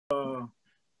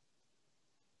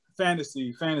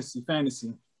Fantasy.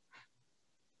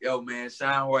 Yo, man,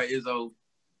 Sean Ward Izzo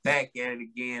back at it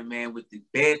again, man, with the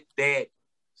Bet That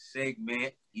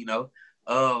segment,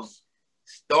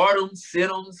 Start 'em, sit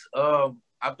 'ems.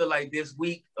 I feel like this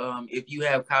week, if you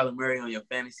have Kyler Murray on your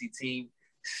fantasy team,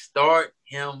 start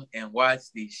him and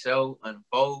watch the show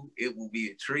unfold. It will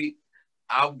be a treat.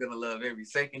 I'm going to love every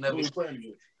second of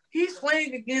it. He's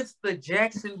playing against the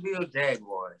Jacksonville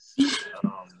Jaguars.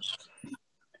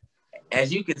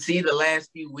 As you can see, the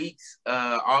last few weeks,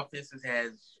 offenses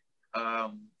has,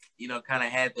 kind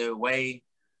of had their way.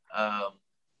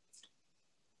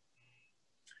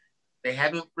 They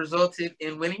haven't resulted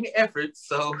in winning efforts,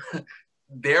 so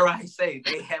dare I say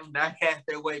they have not had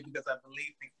their way because I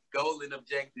believe the goal and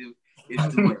objective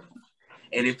is to win.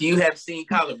 And if you have seen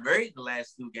Kyler Murray in the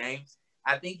last 2 games,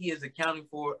 I think he is accounting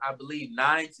for, I believe,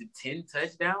 9 to 10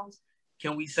 touchdowns.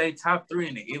 Can we say top 3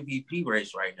 in the MVP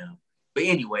race right now? But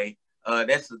anyway,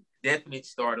 that's a definite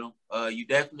stardom. You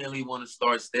definitely want to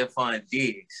start Stephon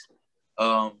Diggs.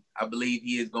 I believe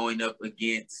he is going up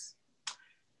against.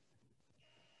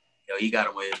 He got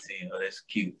him with his team. Oh, that's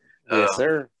cute. Yes,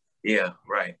 sir. Yeah,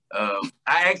 right. I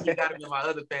actually got him in my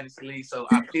other fantasy league, so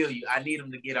I feel you. I need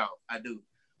him to get out. I do.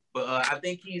 But I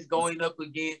think he's going up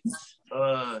against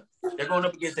they're going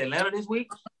up against Atlanta this week.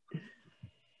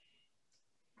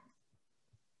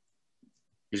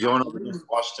 He's going up against the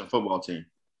Washington football team.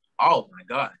 Oh my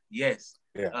God, yes.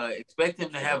 Yeah. Expect him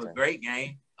to have a great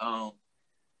game.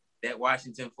 That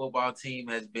Washington football team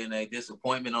has been a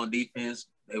disappointment on defense.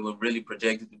 They were really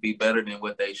projected to be better than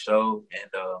what they showed. And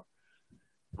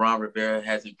Ron Rivera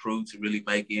hasn't proved to really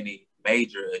make any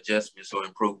major adjustments or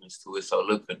improvements to it. So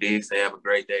look for Diggs to have a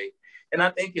great day. And I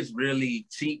think it's really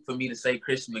cheap for me to say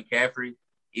Christian McCaffrey,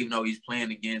 even though he's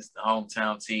playing against the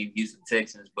hometown team, Houston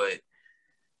Texans. But,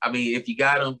 I mean, if you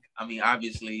got him, I mean,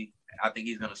 obviously, I think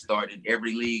he's going to start in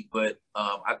every league. But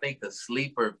I think the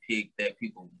sleeper pick that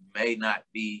people may not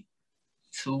be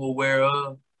too aware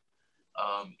of,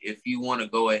 if you want to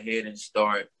go ahead and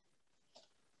start,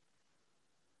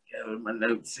 gather my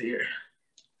notes here.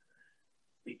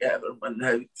 Gather my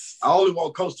notes. I only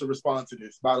want Coach to respond to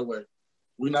this, by the way.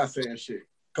 We're not saying shit.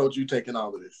 Coach, you taking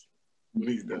all of this.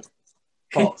 Please do.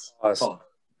 Pause.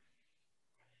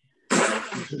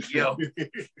 Yo.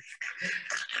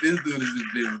 This dude is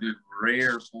in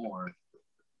rare form.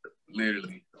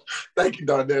 Literally. Thank you,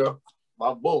 Darnell.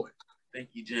 My boy. Thank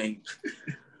you, James.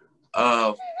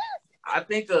 I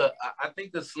think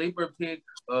the sleeper pick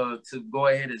to go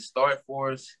ahead and start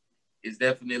for us is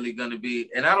definitely going to be,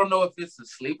 and I don't know if it's a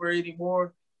sleeper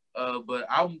anymore, but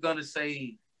I'm going to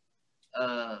say,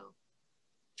 what's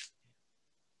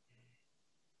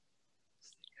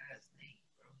the guy's name,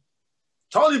 bro?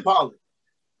 Tony Pollard.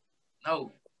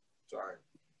 No. Sorry.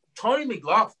 Tony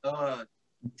McLaughlin.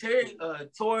 Terry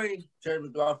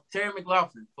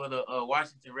McLaughlin for the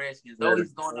Washington Redskins. Though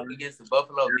he's going up against the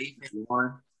Buffalo defense.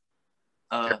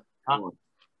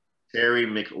 Terry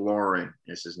McLaurin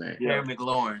is his name. Terry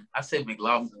McLaurin. I said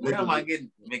McLaughlin. Where am I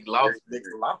getting McLaughlin?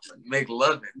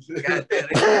 McLovin. God damn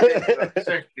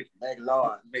it.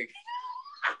 McLaurin.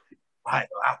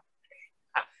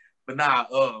 But nah,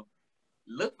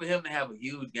 look for him to have a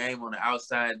huge game on the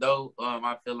outside. Though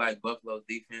I feel like Buffalo's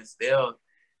defense, they'll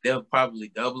probably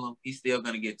double him. He's still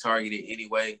going to get targeted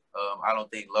anyway. I don't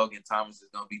think Logan Thomas is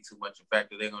going to be too much a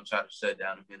factor. They're going to try to shut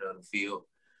down the middle of the field.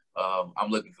 I'm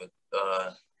looking for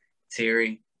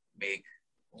Terry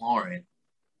McLaurin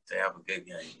to have a good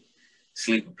game.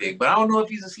 Sleeper pick. But I don't know if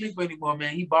he's a sleeper anymore,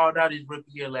 man. He balled out his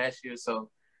rookie year last year, so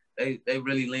they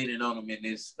really leaning on him in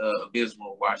this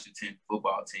abysmal Washington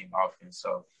football team offense.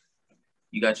 So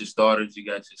you got your starters, you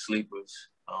got your sleepers.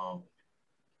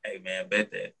 Hey, man,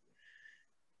 bet that.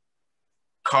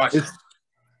 Caution.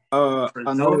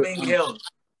 Presuming health,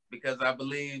 because I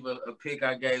believe a pick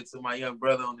I gave to my young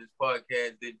brother on this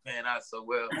podcast didn't pan out so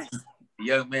well. The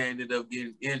young man ended up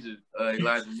getting injured.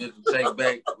 Elijah Mitchell take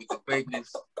back with the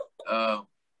fakeness.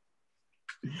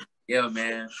 Yeah,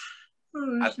 man.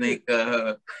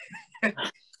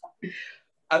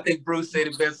 I think Bruce said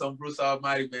it best on Bruce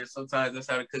Almighty, man. Sometimes that's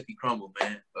how the cookie crumble,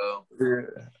 man.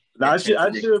 I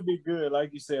should be good.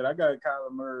 Like you said, I got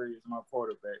Kyler Murray as my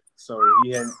quarterback. So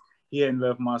he hadn't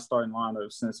left my starting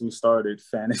lineup since we started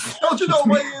fantasy. Don't you know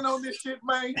weigh in on this shit,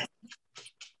 man?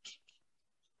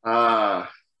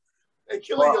 They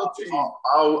killing your team.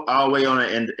 I'll weigh on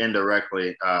it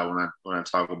indirectly when I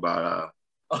talk about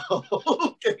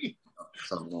okay.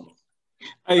 something.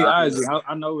 Hey Isaac,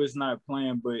 I know it's not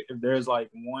playing, but if there's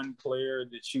like one player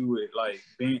that you would like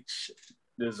bench,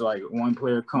 there's like one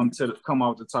player come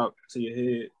off the top to your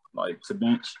head, like to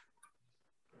bench.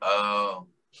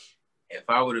 If if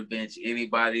I would have benched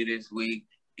anybody this week,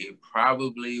 it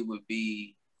probably would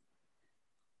be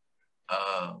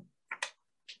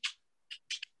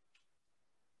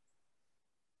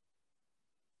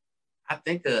I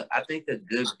think a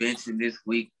good benching this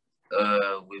week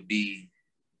would be.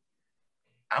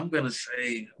 I'm gonna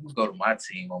go to my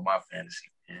team on my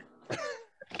fantasy, man.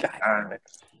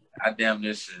 I damn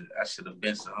near should have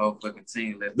benched the whole fucking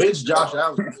team. Bench Josh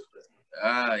Allen.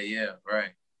 Yeah,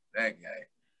 right. That guy.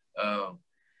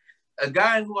 A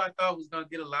guy who I thought was gonna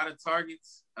get a lot of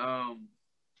targets, kind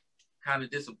of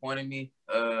disappointed me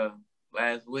this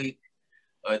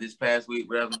past week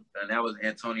rather, and that was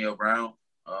Antonio Brown.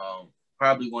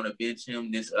 Probably want to bench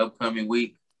him this upcoming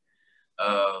week.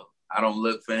 I don't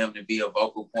look for him to be a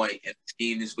vocal point in the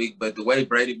scheme this week, but the way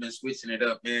Brady been switching it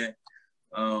up, man,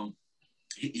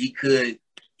 he could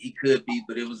be,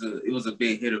 but it was a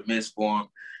big hit or miss for him,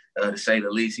 to say the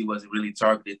least. He wasn't really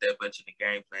targeted that much in the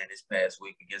game plan this past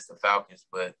week against the Falcons,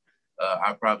 but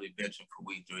I'll probably bench him for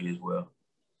week 3 as well.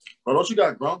 Bro, don't you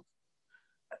got Gronk?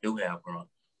 I do have Gronk.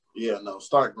 Yeah, no,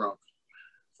 start Gronk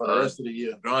for the rest of the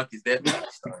year. Gronk is definitely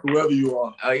whoever you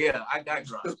are. Oh yeah, I got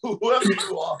Gronk. Whoever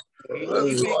you are.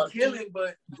 He's been killing,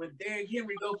 but when Derrick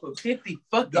Henry go for 50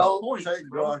 fucking points, take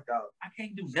Gronk out. I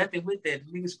can't do nothing with that.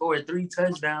 The nigga scored 3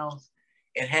 touchdowns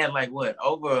and had like what,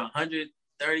 over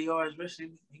 130 yards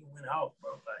rushing. He went out,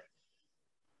 bro.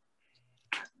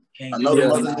 Like, I know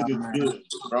the other niggas good,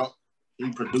 bro.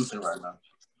 He producing right now.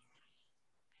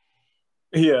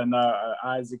 Yeah,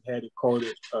 Isaac had it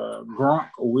quoted. Gronk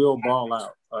will ball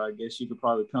out. I guess you could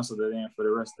probably pencil that in for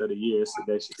the rest of the year. So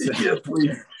that should say. Yeah,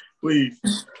 please.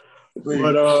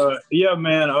 But yeah,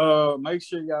 man. Make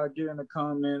sure y'all get in the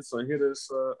comments or hit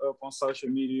us up on social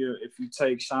media if you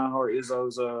take Sheinhardt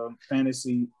Izzo's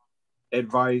fantasy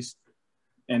advice,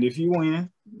 and if you win,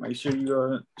 make sure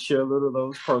you share a little of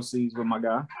those proceeds with my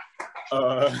guy.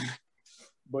 But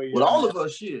yeah, with all of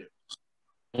us, shit.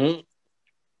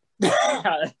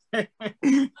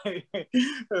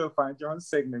 Find your own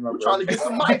segment, my We're trying to get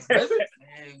some mics, baby.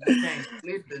 Man, we can't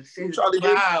split the shit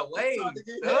sideways,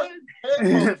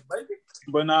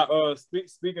 But now,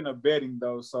 speaking of betting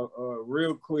though, so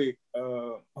real quick,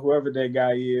 whoever that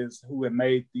guy is who had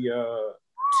made the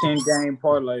 10-game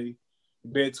parlay,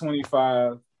 bet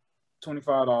 $25,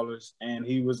 and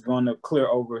he was going to clear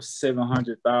over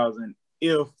 $700,000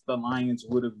 if the Lions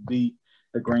would have beat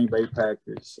the Green Bay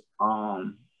Packers.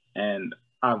 And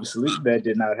obviously that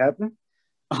did not happen.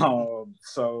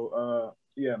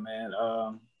 Yeah, man.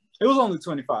 It was only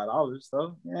 $25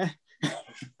 though. Yeah.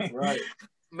 Right.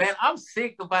 Man, I'm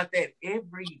sick about that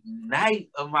every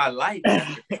night of my life.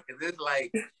 Because it's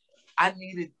like I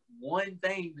needed one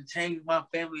thing to change my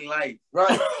family life.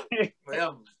 Right.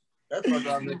 Forever. That's what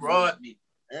God brought me.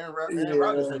 Aaron Rodgers.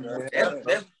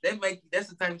 That's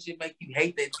the type of shit make you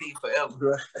hate that team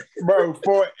forever. Bro,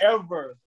 forever.